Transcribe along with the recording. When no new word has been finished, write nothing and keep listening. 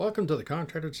Welcome to the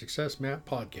Contractor Success Map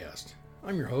podcast.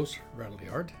 I'm your host, Bradley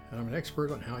Hart, and I'm an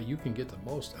expert on how you can get the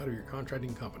most out of your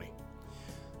contracting company.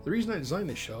 The reason I designed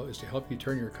this show is to help you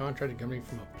turn your contracting company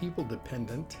from a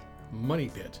people-dependent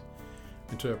money pit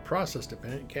into a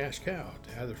process-dependent cash cow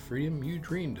to have the freedom you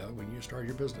dreamed of when you started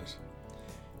your business.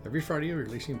 Every Friday, we're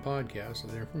releasing podcasts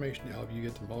with information to help you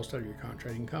get the most out of your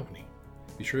contracting company.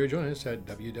 Be sure to join us at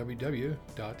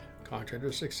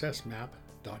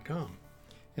www.contractorsuccessmap.com.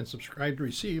 and subscribe to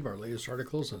receive our latest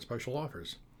articles and special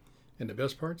offers. And the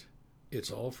best part,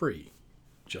 it's all free,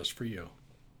 just for you.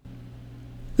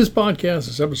 This podcast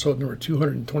is episode number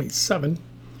 227,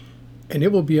 and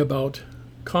it will be about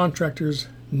contractors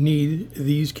need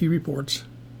these key reports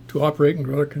to operate and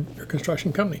grow their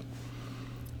construction company.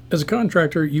 As a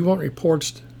contractor, you want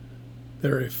reports that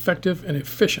are effective and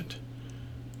efficient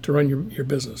to run your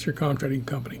business, your contracting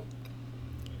company.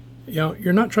 You know,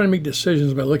 you're not trying to make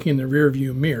decisions by looking in the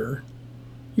rearview mirror.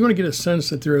 You want to get a sense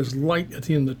that there is light at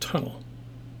the end of the tunnel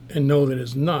and know that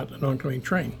it's not an oncoming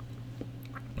train.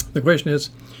 The question is,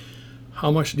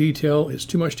 how much detail is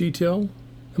too much detail?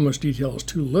 How much detail is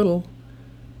too little?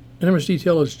 And how much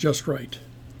detail is just right?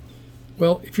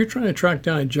 Well, if you're trying to track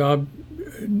a job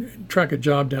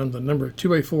down to the number of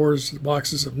 2x4s,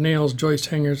 boxes of nails, joist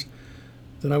hangers,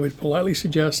 then I would politely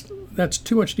suggest that's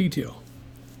too much detail.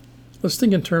 Let's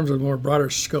think in terms of a more broader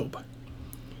scope.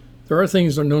 There are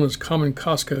things that are known as common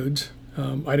cost codes,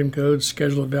 item codes,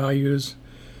 schedule of values,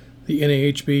 the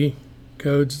NAHB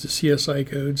codes, the CSI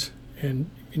codes, and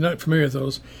if you're not familiar with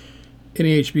those,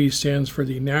 NAHB stands for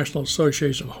the National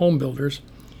Association of Home Builders,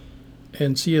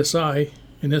 and CSI,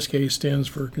 in this case, stands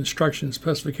for Construction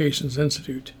Specifications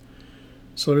Institute.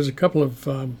 So there's a couple of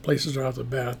places right off the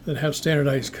bat that have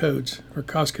standardized codes or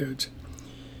cost codes.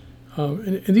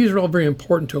 And these are all very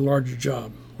important to a larger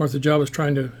job, or if the job is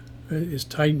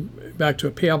tied back to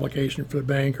a pay application for the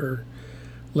bank or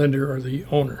lender or the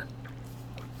owner.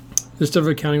 This type of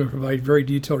accounting will provide very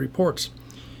detailed reports,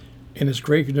 and it's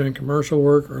great if you're doing commercial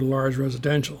work or large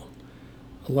residential.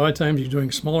 A lot of times you're doing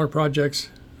smaller projects,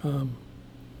 some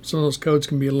of those codes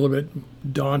can be a little bit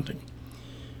daunting.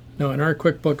 Now in our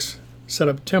QuickBooks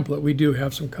setup template, we do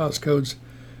have some cost codes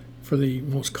for the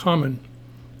most common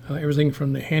everything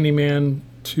from the handyman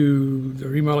to the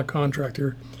remodel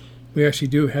contractor. We actually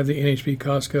do have the NHB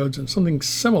cost codes and something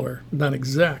similar, not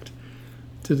exact,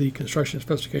 to the Construction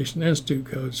Specification Institute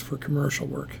codes for commercial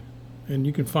work. And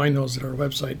you can find those at our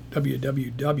website,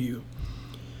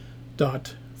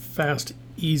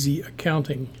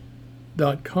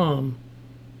 www.fasteasyaccounting.com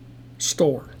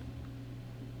store.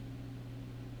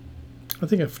 I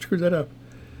think I've screwed that up.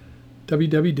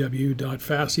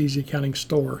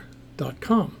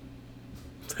 www.fasteasyaccountingstore.com.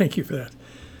 Thank you for that.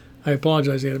 I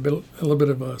apologize. I had a little bit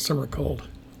of a summer cold,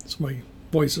 so my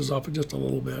voice is off just a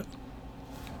little bit.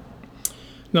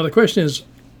 Now the question is,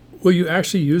 will you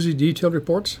actually use these detailed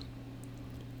reports?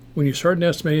 When you start an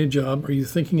estimating a job, are you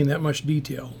thinking in that much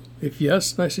detail? If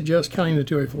yes, I suggest counting the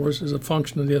 2x4s as a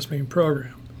function of the estimating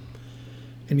program.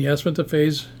 In the estimate the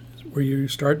phase where you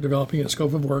start developing a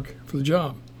scope of work for the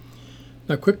job.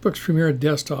 Now QuickBooks Premier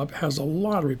Desktop has a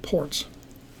lot of reports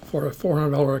for a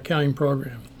 $400 accounting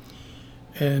program.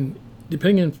 And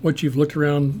depending on what you've looked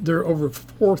around, there are over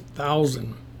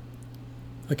 4,000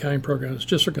 accounting programs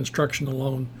just for construction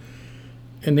alone.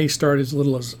 And they start as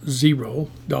little as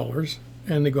 $0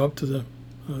 and they go up to the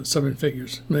seven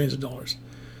figures, millions of dollars.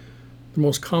 The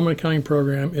most common accounting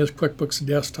program is QuickBooks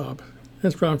Desktop.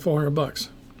 It's around $400.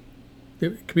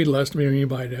 It could be less depending on you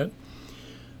buy it at.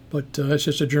 But that's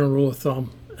just a general rule of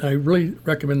thumb. I really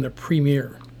recommend the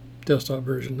Premier Desktop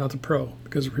version, not the Pro,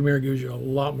 because the Premier gives you a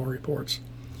lot more reports.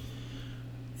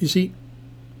 You see,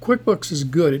 QuickBooks is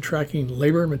good at tracking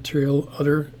labor, material,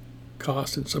 other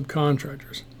costs, and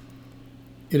subcontractors.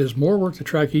 It is more work to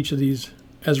track each of these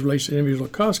as it relates to individual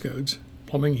cost codes: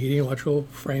 plumbing, heating, electrical,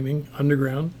 framing,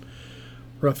 underground,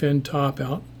 rough in, top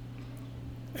out.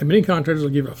 And many contractors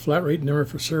will give a flat rate number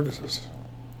for services.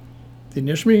 The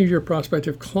initial meeting of your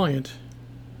prospective client,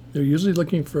 they're usually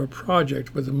looking for a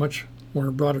project with a much more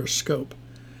broader scope.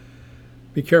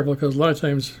 Be careful, because a lot of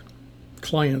times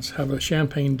clients have a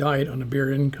champagne diet on a beer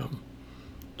income.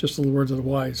 Just the words of the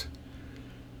wise.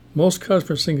 Most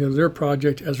customers think of their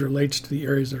project as it relates to the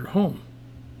areas of their home.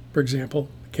 For example,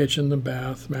 the kitchen, the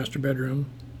bath, master bedroom,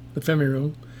 the family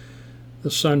room, the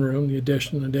sunroom, the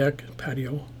addition, the deck,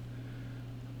 patio.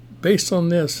 Based on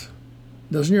this,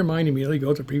 doesn't your mind immediately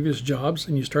go to previous jobs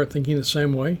and you start thinking the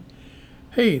same way?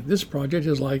 Hey, this project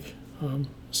is like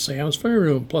Sam's family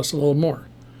room plus a little more.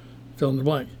 Fill in the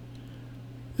blank.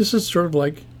 This is sort of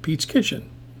like Pete's kitchen.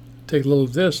 Take a little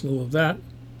of this and a little of that,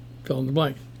 fill in the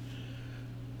blank.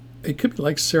 it could be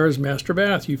like Sarah's master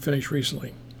bath you finished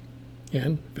recently,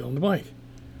 and fill in the blank.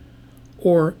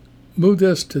 Or move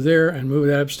this to there and move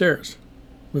that upstairs.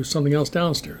 Move something else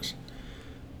downstairs.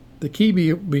 The key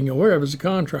being aware of as a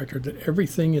contractor that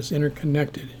everything is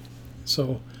interconnected.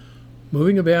 So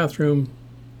moving a bathroom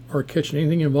or a kitchen,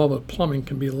 anything involved with plumbing,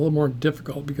 can be a little more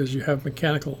difficult because you have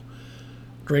mechanical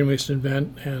drain, waste, and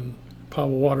vent and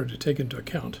potable water to take into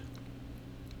account.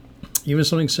 Even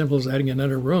something simple as adding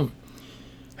another room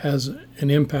has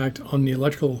an impact on the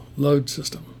electrical load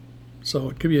system. So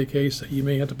it could be a case that you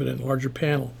may have to put in a larger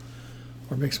panel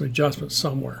or make some adjustments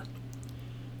somewhere.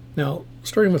 Now,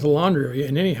 starting with the laundry area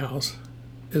in any house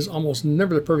is almost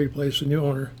never the perfect place for the new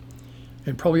owner,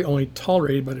 and probably only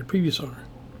tolerated by the previous owner.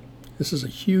 This is a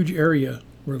huge area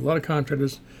where a lot of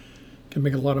contractors can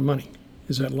make a lot of money,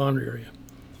 is that laundry area.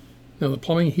 Now, the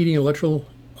plumbing, heating, electrical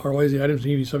are always the items that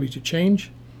need to be subject to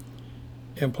change,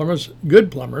 and plumbers,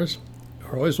 good plumbers,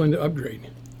 are always willing to upgrade.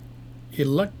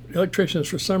 Electricians,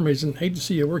 for some reason, hate to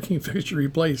see a working fixture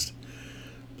replaced.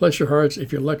 Bless your hearts,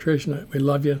 if you're an electrician, we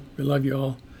love you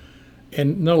all.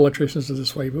 And not electricians are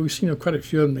this way, but we've seen quite a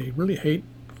few of them. They really hate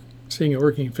seeing a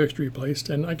working fixture replaced,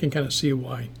 and I can kind of see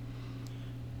why.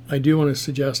 I do want to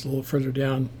suggest a little further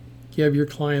down, give your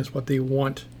clients what they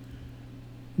want,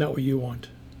 not what you want.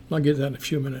 I'll get to that in a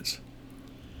few minutes.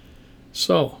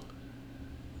 So,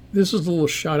 this is a little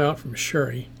shout out from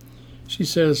Sherry. She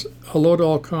says, hello to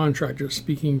all contractors,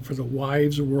 speaking for the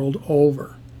wives world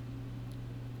over.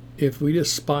 If we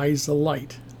despise the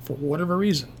light, for whatever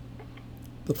reason,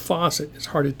 the faucet is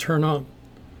hard to turn on.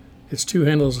 It's two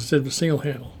handles instead of a single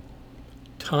handle.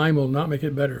 Time will not make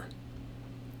it better.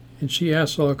 And she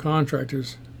asks all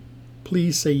contractors,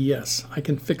 please say yes, I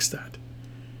can fix that.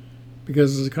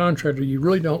 Because as a contractor, you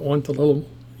really don't want the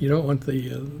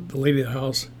lady of the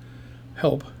house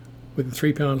help with a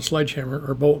 3-pound sledgehammer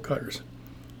or bolt cutters.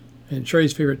 And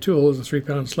Sherry's favorite tool is a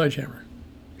 3-pound sledgehammer.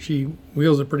 She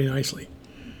wields it pretty nicely.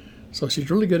 So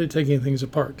she's really good at taking things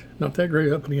apart. Not that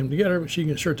great at putting them together, but she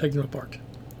can sure take them apart.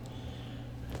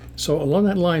 So along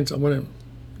that lines, I'm going to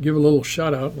give a little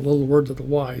shout out, a little word to the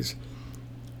wise.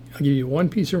 I'll give you one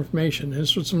piece of information, and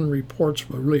this is some reports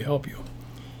will really help you.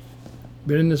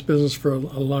 Been in this business for a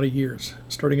lot of years,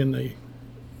 starting in the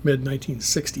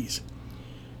mid-1960s.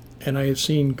 And I have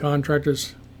seen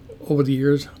contractors over the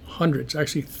years, hundreds,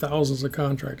 actually thousands of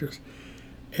contractors.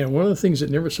 And one of the things that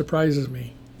never surprises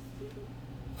me,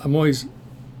 I'm always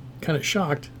kind of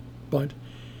shocked, but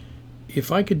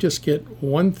if I could just get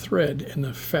one thread in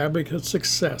the fabric of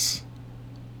success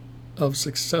of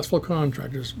successful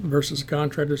contractors versus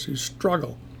contractors who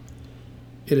struggle,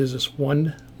 it is this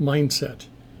one mindset,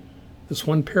 this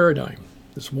one paradigm,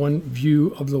 this one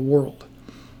view of the world.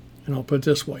 And I'll put it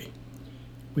this way.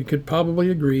 We could probably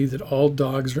agree that all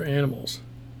dogs are animals,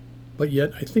 but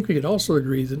yet I think we could also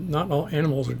agree that not all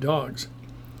animals are dogs.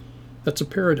 That's a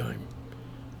paradigm.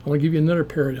 I want to give you another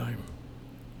paradigm.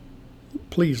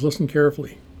 Please listen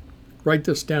carefully. Write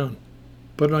this down.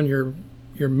 Put it on your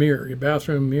mirror, your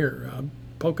bathroom mirror.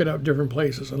 Poke it out different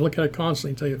places and look at it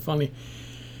constantly until you finally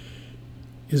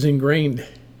is ingrained.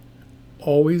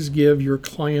 Always give your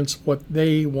clients what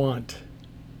they want,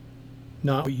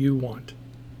 not what you want.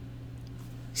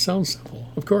 Sounds simple.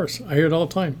 Of course, I hear it all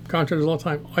the time. Contractors all the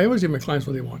time. I always give my clients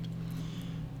what they want.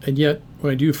 And yet,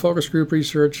 when I do focus group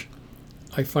research,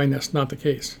 I find that's not the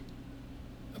case.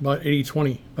 About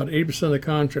 80-20, about 80% of the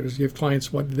contractors give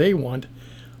clients what they want,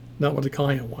 not what the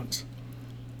client wants.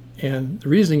 And the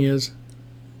reasoning is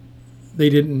they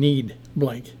didn't need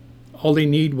blank. All they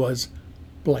need was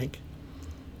blank.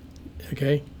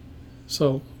 Okay?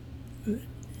 So,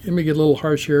 let me get a little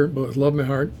harsh here, but with love in my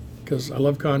heart, because I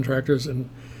love contractors, and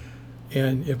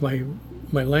if my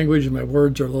language and my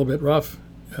words are a little bit rough,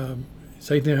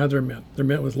 say how they're meant. They're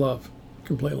meant with love,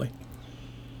 completely.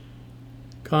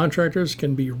 Contractors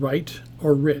can be right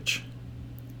or rich.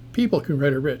 People can be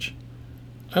right or rich.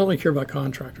 I only care about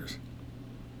contractors.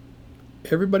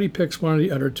 Everybody picks one or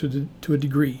the other to a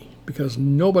degree, because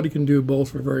nobody can do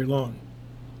both for very long.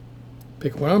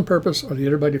 Pick one on purpose or the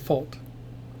other by default.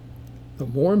 The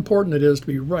more important it is to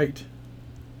be right,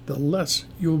 the less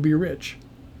you will be rich.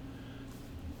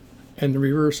 And the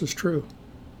reverse is true.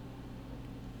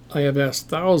 I have asked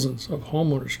thousands of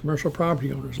homeowners, commercial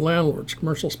property owners, landlords,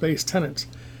 commercial space tenants,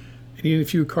 and even a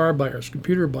few car buyers,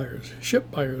 computer buyers,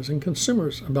 ship buyers, and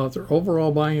consumers about their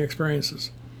overall buying experiences.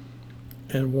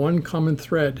 And one common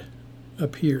thread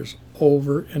appears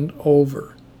over and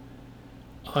over.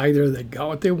 Either they got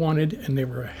what they wanted and they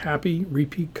were happy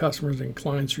repeat customers and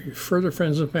clients who refer their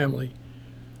friends and family,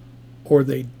 or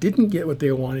they didn't get what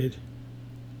they wanted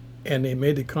and they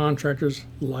made the contractor's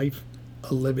life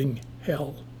a living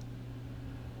hell.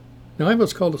 Now, I have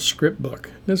what's called a script book.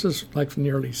 This is like from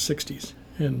the early 60s,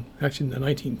 and actually in the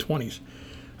 1920s.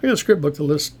 I got a script book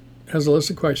that has a list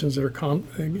of questions that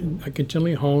I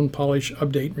continually hone, polish,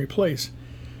 update, and replace,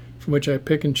 from which I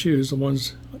pick and choose the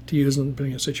ones to use in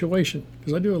depending on a situation.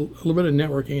 Because I do a little bit of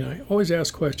networking, and I always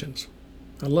ask questions.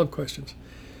 I love questions,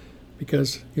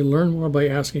 because you learn more by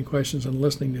asking questions and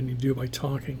listening than you do by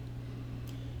talking.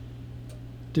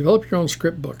 Develop your own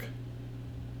script book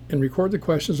and record the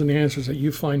questions and answers that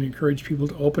you find encourage people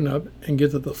to open up and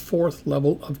get to the fourth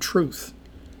level of truth,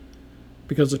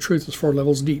 because the truth is 4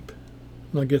 levels deep.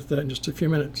 And I'll get to that in just a few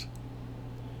minutes.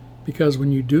 Because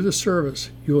when you do the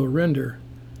service, you will render,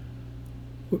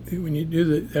 when you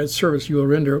do that service, you will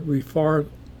render it be far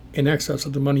in excess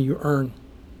of the money you earn.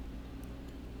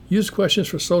 Use questions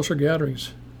for social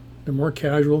gatherings. They're more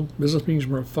casual, business meetings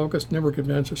more focused, network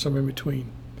events, or somewhere in between.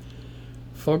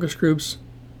 Focus groups,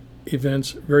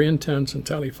 events, very intense and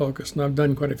tightly focused, and I've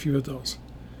done quite a few of those.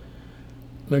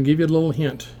 And I'll give you a little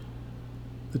hint.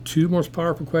 The 2 most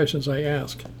powerful questions I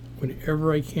ask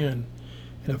whenever I can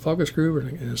in a focus group or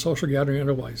in a social gathering or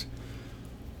otherwise.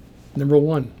 Number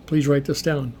 1, please write this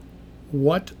down.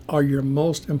 What are your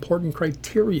most important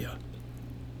criteria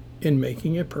in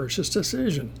making a purchase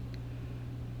decision?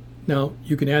 Now,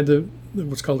 you can add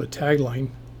what's called a tagline,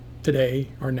 today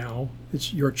or now.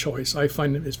 It's your choice. I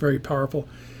find it's very powerful.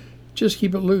 Just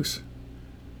keep it loose.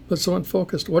 Let someone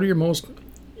focused. What are your most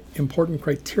important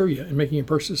criteria in making a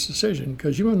purchase decision?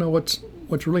 Because you want to know what's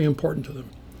really important to them.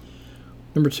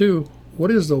 Number 2,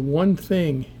 what is the one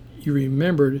thing you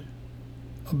remembered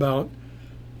about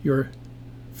your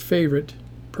favorite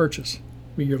purchase,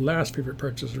 your last favorite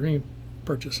purchase or any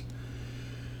purchase?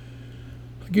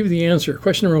 I'll give you the answer.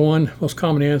 Question number 1, most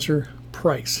common answer,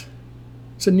 price.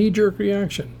 It's a knee-jerk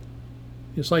reaction.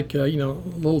 It's like, a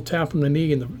little tap on the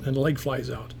knee and the leg flies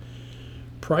out.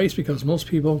 Price, because most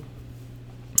people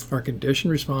are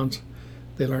conditioned response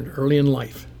they learned early in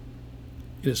life.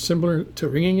 It is similar to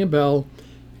ringing a bell,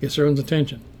 it gets everyone's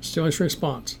attention. Stimulus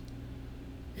response.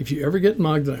 If you ever get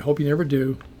mugged, and I hope you never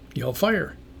do, yell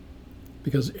fire.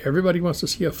 Because everybody wants to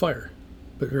see a fire,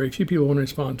 but very few people want to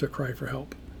respond to a cry for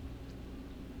help.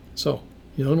 So,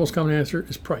 the most common answer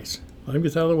is price. Let me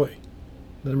get that out of the way.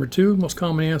 The number 2 most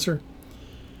common answer,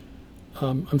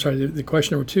 the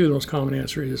question number 2, the most common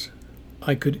answer is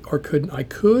I could or could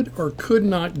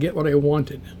not get what I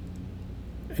wanted.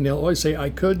 And they'll always say I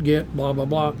could get blah, blah,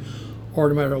 blah, or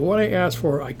no matter what I asked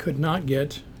for, I could not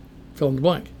get fill in the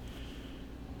blank.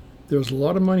 There's a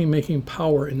lot of money-making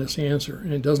power in this answer,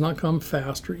 and it does not come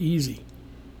fast or easy.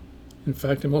 In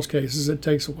fact, in most cases, it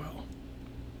takes a while,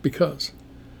 because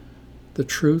the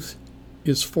truth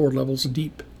is 4 levels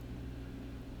deep.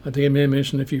 I think I may have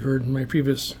mentioned, if you heard in my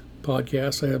previous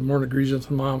podcast, I have more degrees than a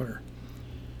thermometer,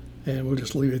 and we'll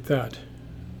just leave it at that.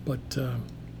 But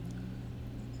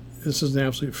this is an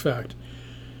absolute fact.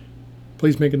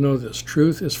 Please make a note of this.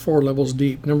 Truth is 4 levels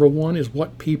deep. Number 1 is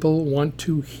what people want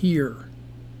to hear.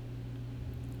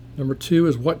 Number 2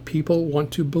 is what people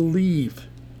want to believe.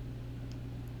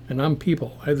 And I'm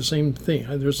people. I have the same thing.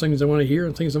 There's things I want to hear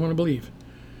and things I want to believe.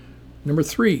 Number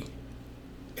 3,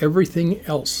 everything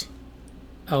else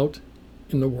out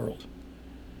in the world.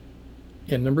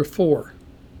 And number 4,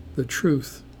 the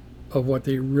truth of what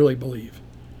they really believe.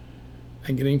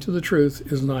 And getting to the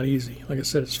truth is not easy. Like I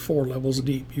said, it's 4 levels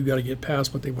deep. You've got to get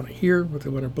past what they want to hear, what they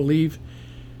want to believe,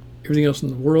 everything else in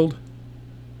the world,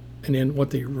 and then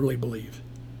what they really believe.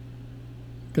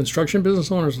 Construction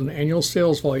business owners with an annual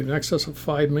sales volume in excess of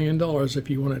 $5 million, if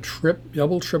you want to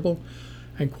double, triple,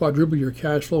 and quadruple your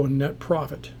cash flow and net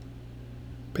profit,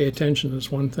 pay attention to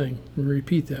this one thing. Let me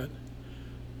repeat that.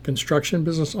 Construction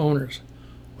business owners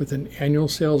with an annual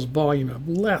sales volume of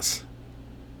less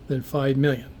than $5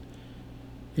 million.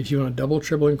 If you want to double,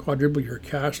 triple, and quadruple your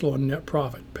cash flow and net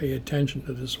profit, pay attention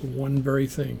to this one very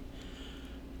thing.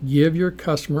 Give your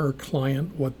customer or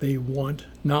client what they want,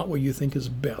 not what you think is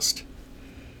best.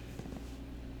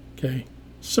 Okay,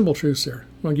 simple truths there.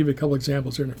 I'm going to give you a couple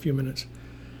examples here in a few minutes.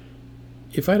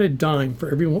 If I had a dime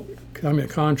for every time a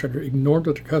contractor ignored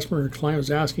what the customer or client was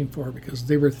asking for because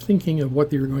they were thinking of what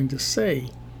they were going to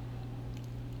say,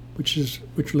 which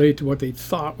related to what they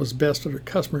thought was best for their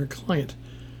customer or client,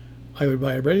 I would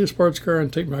buy a brand new sports car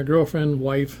and take my girlfriend,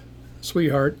 wife,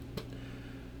 sweetheart,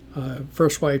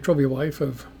 first wife, trophy wife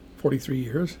of 43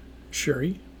 years,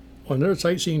 Sherry, on another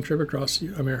sightseeing trip across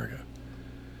America.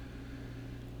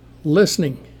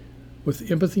 Listening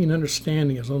with empathy and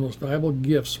understanding is one of the most valuable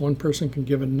gifts one person can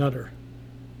give another,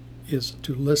 is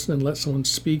to listen and let someone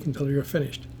speak until you're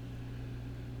finished.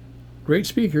 Great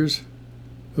speakers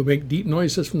who make deep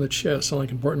noises from the chest sound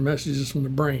like important messages from the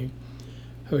brain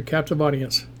have a captive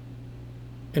audience.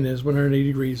 and is 180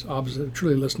 degrees opposite of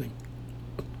truly listening.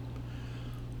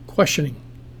 Questioning.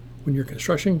 When your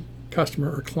construction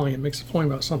customer or client makes a point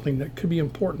about something that could be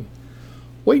important,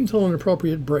 wait until an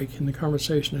appropriate break in the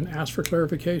conversation and ask for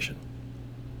clarification.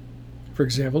 For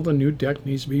example, the new deck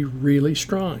needs to be really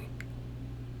strong.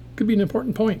 Could be an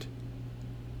important point.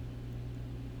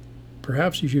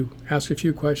 Perhaps if you ask a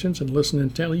few questions and listen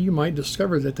intently, you might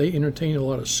discover that they entertain a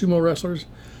lot of sumo wrestlers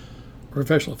or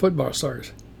professional football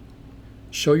stars.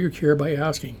 Show your care by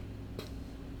asking.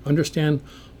 Understand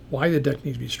why the deck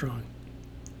needs to be strong.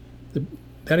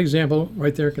 That example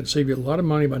right there can save you a lot of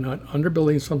money by not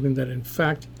underbuilding something that in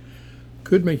fact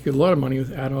could make you a lot of money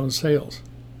with add-on sales.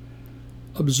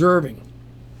 Observing.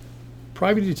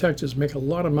 Private detectives make a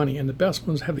lot of money, and the best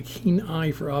ones have a keen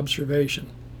eye for observation.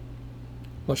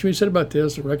 What should be said about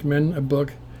this? I recommend a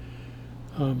book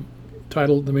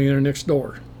titled The Millionaire Next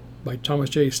Door by Thomas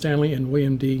J. Stanley and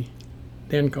William D.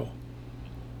 Danko.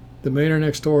 The Millionaire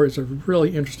Next Door is a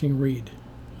really interesting read.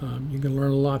 You can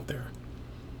learn a lot there.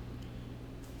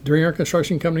 During our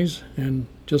construction companies, and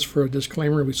just for a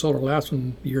disclaimer, we sold our last one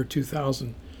in the year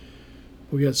 2000.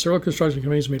 We had several construction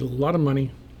companies made a lot of money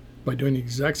by doing the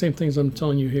exact same things I'm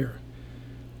telling you here.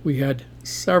 We had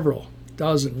several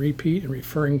dozen repeat and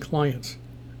referring clients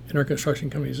in our construction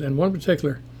companies, and one in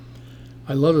particular,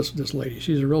 I love this lady.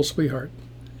 She's a real sweetheart.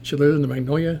 She lives in the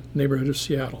Magnolia neighborhood of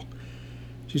Seattle.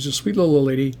 She's a sweet little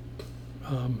lady.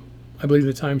 I believe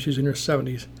at the time she was in her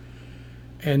 70s,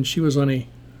 and she was on a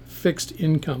fixed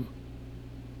income.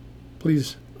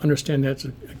 Please understand that's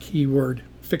a key word,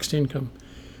 fixed income.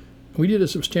 We did a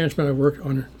substantial amount of work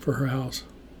on her for her house.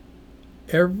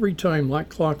 Every time, like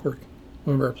clockwork,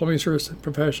 one of our plumbing service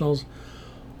professionals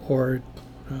or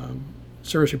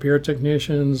service repair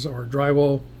technicians or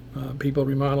drywall people,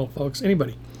 remodel folks,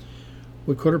 anybody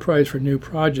would quote a price for new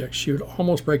projects, she would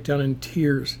almost break down in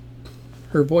tears.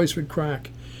 Her voice would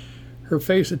crack. Her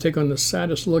face would take on the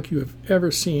saddest look you have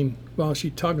ever seen while she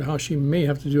talked about how she may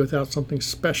have to do without something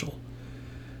special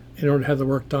in order to have the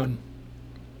work done.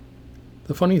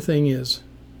 The funny thing is,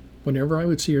 whenever I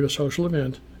would see her at a social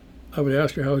event, I would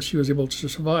ask her how she was able to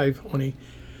survive on a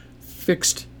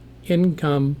fixed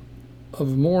income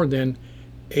of more than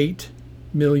 $8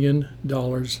 million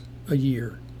a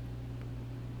year.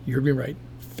 You heard me right.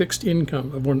 Fixed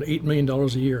income of more than $8 million a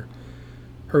year.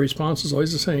 Her response is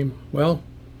always the same. Well,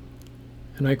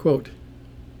 and I quote,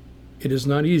 "It is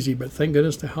not easy, but thank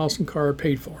goodness the house and car are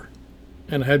paid for,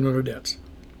 and I have no other debts."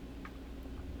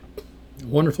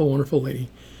 Wonderful, wonderful lady.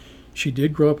 She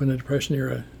did grow up in the Depression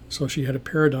era, so she had a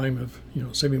paradigm of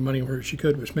saving money where she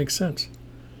could, which makes sense.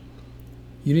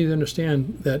 You need to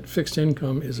understand that fixed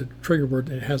income is a trigger word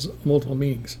that has multiple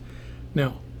meanings.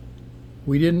 Now,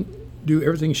 we didn't do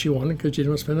everything she wanted because she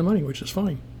didn't want to spend the money, which is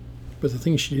fine. But the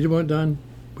things she did want done,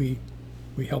 we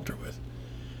helped her with.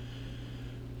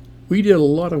 We did a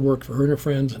lot of work for her and her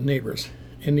friends and neighbors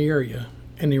in the area,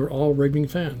 and they were all raving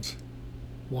fans.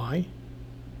 Why?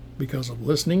 Because of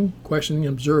listening, questioning,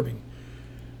 and observing,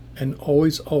 and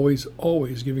always, always,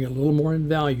 always giving a little more in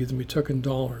value than we took in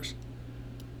dollars.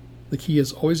 The key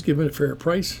is always giving a fair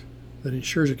price that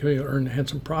ensures the company will earn a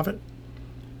handsome profit.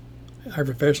 Our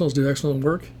professionals do excellent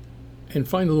work, and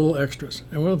find the little extras.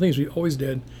 And one of the things we always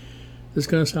did, this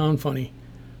is going to sound funny,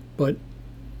 but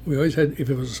we always had, if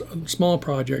it was a small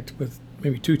project with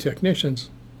maybe two technicians,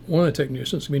 one of the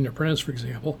technicians, I mean an apprentice, for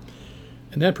example,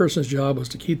 and that person's job was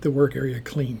to keep the work area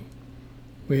clean.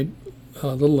 We had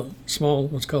little small,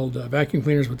 what's called vacuum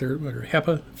cleaners with their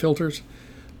HEPA filters,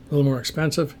 a little more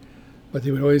expensive, but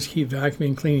they would always keep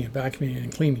vacuuming, cleaning, vacuuming,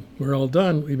 and cleaning. When we're all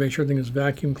done, we make sure everything is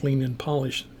vacuum cleaned and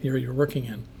polished, the area you're working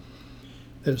in.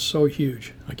 That is so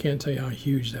huge. I can't tell you how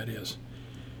huge that is.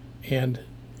 And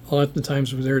a lot of the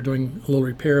times when they were doing a little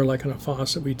repair, like on a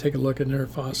faucet, we'd take a look at their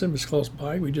faucet. If it was close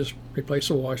by, we'd just replace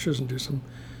the washers and do some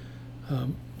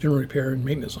general repair and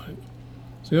maintenance on it.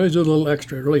 So you always do a little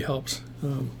extra. It really helps.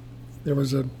 There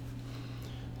was a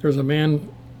man,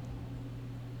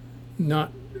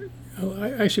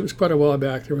 actually it was quite a while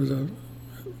back. There was a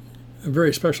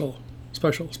very special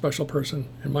person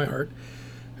in my heart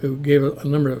who gave a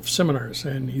number of seminars,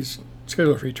 and he's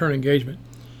scheduled for return engagement.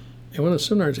 And one of the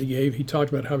seminars he gave, he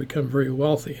talked about how to become very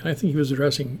wealthy. And I think he was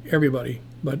addressing everybody,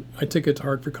 but I took it to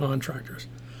heart for contractors.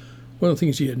 One of the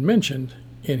things he had mentioned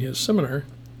in his seminar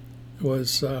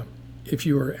was if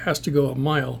you were asked to go a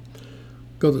mile,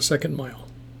 go the second mile.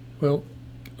 Well,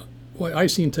 what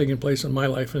I've seen taking place in my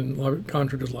life and a lot of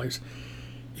contractors' lives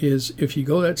is if you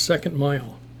go that second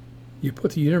mile, you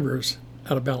put the universe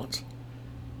out of balance,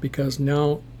 because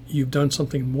now you've done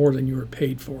something more than you were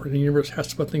paid for. And the universe has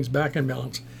to put things back in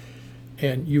balance,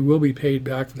 and you will be paid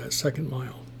back for that second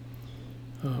mile.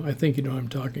 I think you know what I'm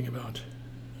talking about.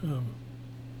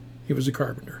 He was a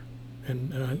carpenter,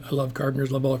 and I love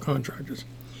carpenters, love all contractors.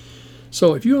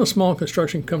 So if you own a small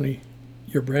construction company,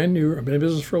 you're brand new or been in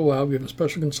business for a while, we have a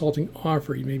special consulting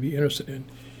offer you may be interested in.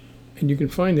 And you can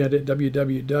find that at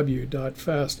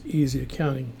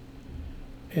www.fasteasyaccounting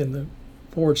and the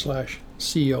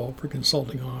 /CO for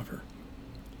consulting offer.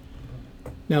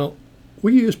 Now,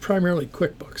 we use primarily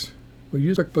QuickBooks. We've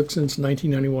used QuickBooks since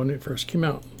 1991 when it first came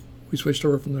out. We switched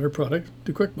over from another product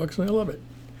to QuickBooks, and I love it.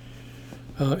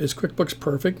 Is QuickBooks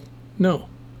perfect? No,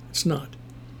 it's not.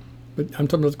 But I'm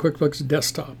talking about the QuickBooks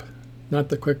Desktop, not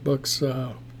the QuickBooks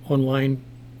Online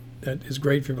that is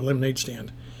great for a lemonade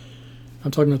stand. I'm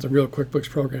talking about the real QuickBooks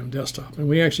program Desktop. And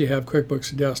we actually have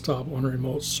QuickBooks Desktop on a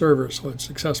remote server, so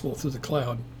it's accessible through the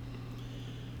cloud.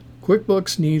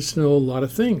 QuickBooks needs to know a lot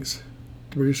of things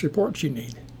to produce reports you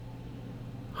need.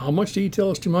 How much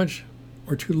detail is too much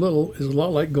or too little is a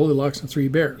lot like Goldilocks and Three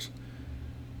Bears.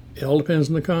 It all depends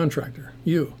on the contractor,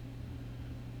 you.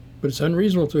 But it's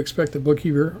unreasonable to expect the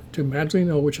bookkeeper to magically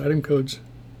know which item codes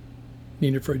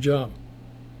needed for a job.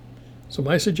 So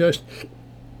my suggestion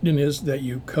is that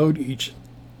you code each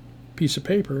piece of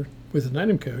paper with an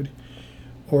item code,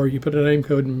 or you put an item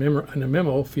code in a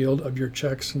memo field of your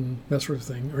checks and that sort of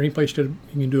thing, or any place you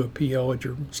can do a PO at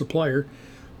your supplier,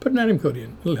 put an item code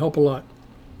in. It'll help a lot.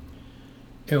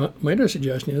 And my other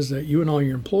suggestion is that you and all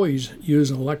your employees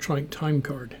use an electronic time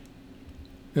card.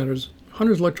 Now, there's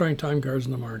hundreds of electronic time cards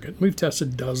in the market. We've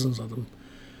tested dozens of them.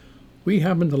 We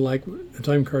happen to like a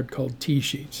time card called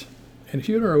T-Sheets. And if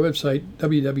you go to our website,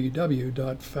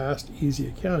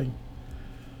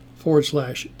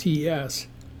 www.fasteasyaccounting/TS,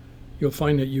 you'll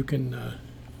find that you can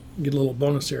get a little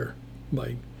bonus there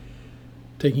by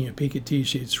taking a peek at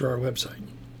T-Sheets through our website.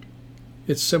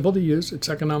 It's simple to use, it's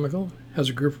economical, has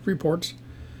a group of reports.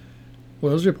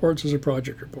 One of those reports is a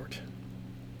project report.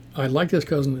 I like this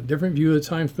because it's a different view of the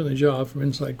time spent on the job from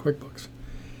inside QuickBooks.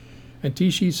 And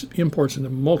T-Sheets imports into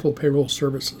multiple payroll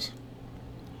services.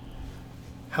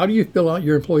 How do you bill out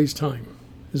your employees' time?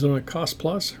 Is it on a cost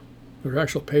plus, their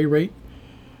actual pay rate,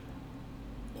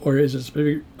 or is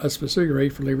it a specific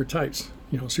rate for labor types?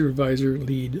 You know, supervisor,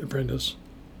 lead, apprentice,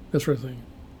 that sort of thing.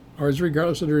 Or is it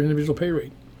regardless of their individual pay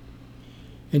rate?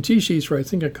 In T-Sheets, where I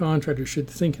think a contractor should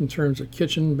think in terms of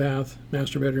kitchen, bath,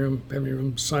 master bedroom, family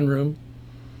room, sunroom,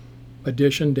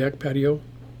 addition, deck, patio.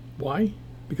 Why?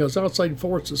 Because outside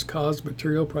forces cause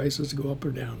material prices to go up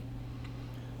or down.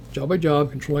 Job by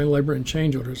job, controlling labor and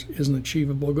change orders is an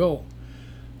achievable goal.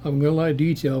 I'm going to lie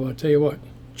detail, but I'll tell you what,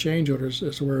 change orders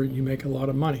is where you make a lot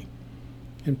of money.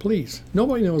 And please,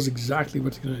 nobody knows exactly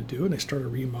what they're going to do when they start a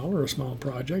remodel or a small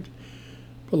project,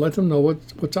 but let them know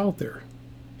what's out there.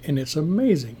 And it's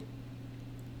amazing.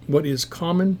 What is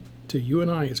common to you and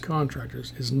I as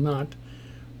contractors is not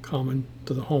common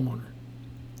to the homeowner.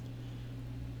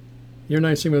 Your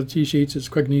nice thing about the T-Sheets, it's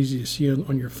quick and easy to see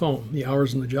on your phone, the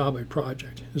hours on the job by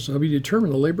project. So we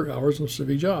determine the labor hours on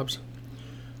specific jobs,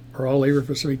 or all labor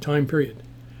for a specific time period.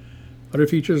 Other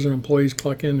features are employees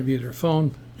clock in via their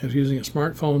phone, and if using a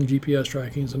smartphone, GPS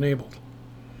tracking is enabled.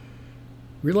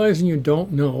 Realizing you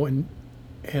don't know and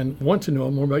want to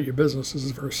know more about your business is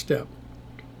the first step.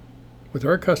 With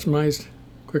our customized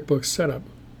QuickBooks setup,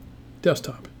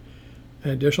 desktop,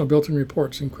 and additional built-in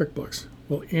reports in QuickBooks,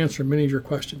 we'll answer many of your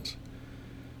questions.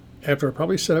 After a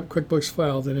properly set up QuickBooks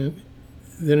file, then it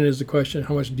is the question,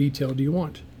 how much detail do you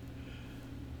want?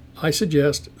 I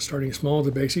suggest starting small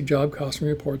with the basic job costing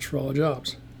reports for all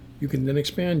jobs. You can then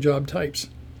expand job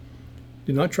types.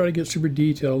 Do not try to get super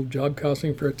detailed job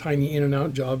costing for a tiny in and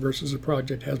out job versus a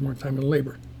project that has more time and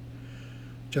labor.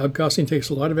 Job costing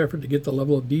takes a lot of effort to get the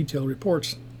level of detailed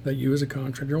reports that you as a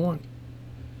contractor want.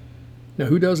 Now,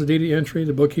 who does the data entry,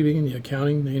 the bookkeeping, the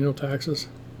accounting, the annual taxes?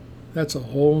 That's a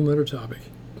whole other topic.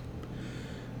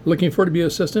 Looking forward to be of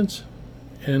assistance,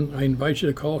 and I invite you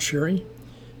to call Sherry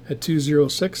at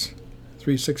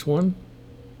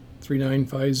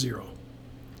 206-361-3950.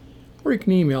 Or you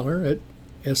can email her at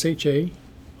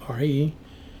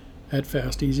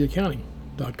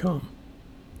share@fasteasyaccounting.com.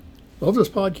 I hope this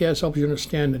podcast helps you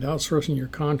understand that outsourcing your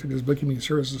contractor's bookkeeping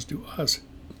services to us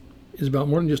is about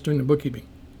more than just doing the bookkeeping.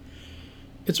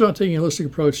 It's about taking a holistic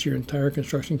approach to your entire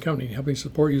construction company, helping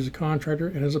support you as a contractor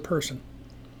and as a person.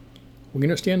 We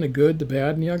understand the good, the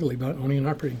bad, and the ugly about owning and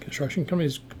operating construction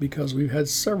companies because we've had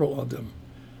several of them,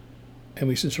 and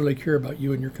we sincerely care about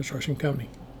you and your construction company.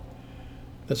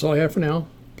 That's all I have for now.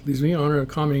 Please be honored of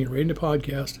commenting and rating the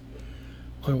podcast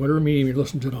on whatever medium you're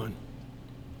listening to it on.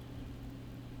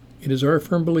 It is our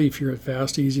firm belief here at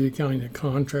Fast Easy Accounting that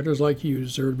contractors like you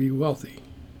deserve to be wealthy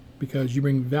because you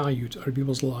bring value to other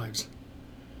people's lives.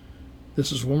 This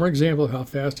This is one more example of how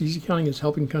fast, easy accounting is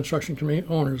helping construction company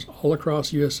owners all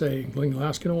across USA, including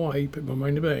Alaska and Hawaii, put more money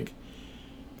in the bank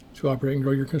to operate and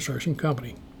grow your construction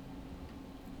company.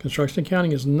 Construction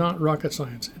accounting is not rocket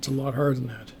science. It's a lot harder than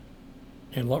that,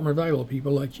 and a lot more valuable to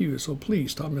people like you, so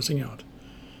please stop missing out.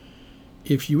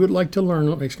 If you would like to learn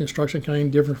what makes construction accounting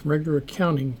different from regular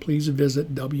accounting, please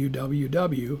visit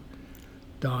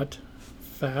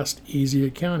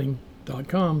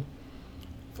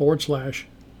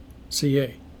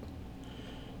www.fasteasyaccounting.com/CA.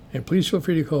 And please feel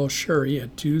free to call Sherry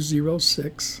at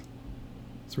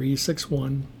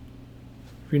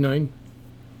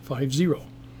 206-361-3950. Or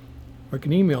you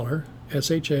can email her,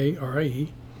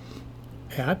 SHARIE,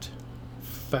 at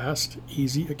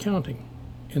fasteasyaccounting,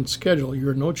 and schedule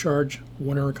your no-charge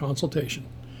 1-hour consultation.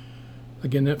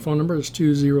 Again, that phone number is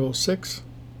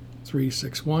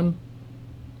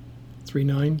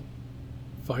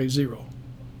 206-361-3950.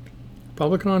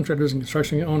 Public contractors and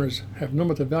construction owners have known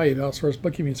about the value of outsourced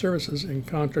bookkeeping services and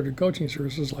contractor coaching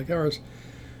services like ours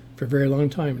for a very long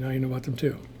time. Now you know about them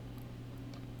too.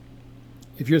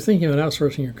 If you're thinking about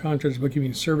outsourcing your contractor's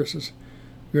bookkeeping services,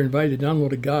 you're invited to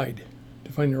download a guide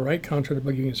to find the right contractor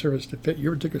bookkeeping service to fit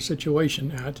your particular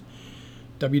situation at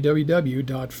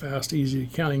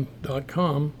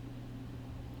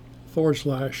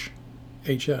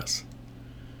www.fasteasyaccounting.com/HS.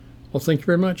 Well, thank you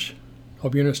very much.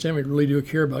 Hope you understand we really do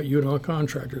care about you and all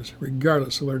contractors,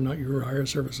 regardless of whether or not you hire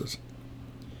services.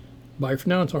 Bye for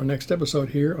now until our next episode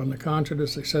here on the Contractor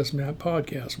Success Map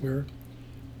podcast, where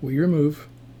we remove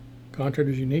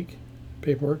contractors' unique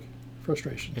paperwork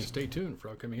frustrations. And stay tuned for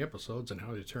upcoming episodes on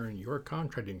how to turn your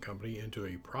contracting company into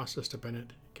a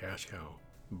process-dependent cash cow.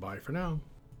 Bye for now.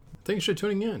 Thanks for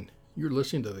tuning in. You're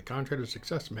listening to the Contractor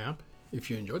Success Map.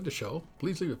 If you enjoyed the show,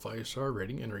 please leave a 5-star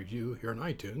rating and review here on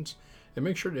iTunes. And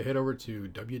make sure to head over to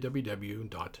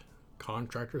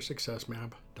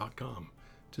www.contractorsuccessmap.com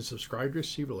to subscribe to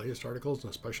receive the latest articles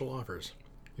and special offers.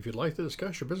 If you'd like to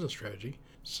discuss your business strategy,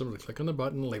 simply click on the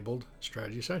button labeled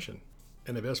Strategy Session.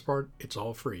 And the best part, it's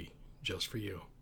all free, just for you.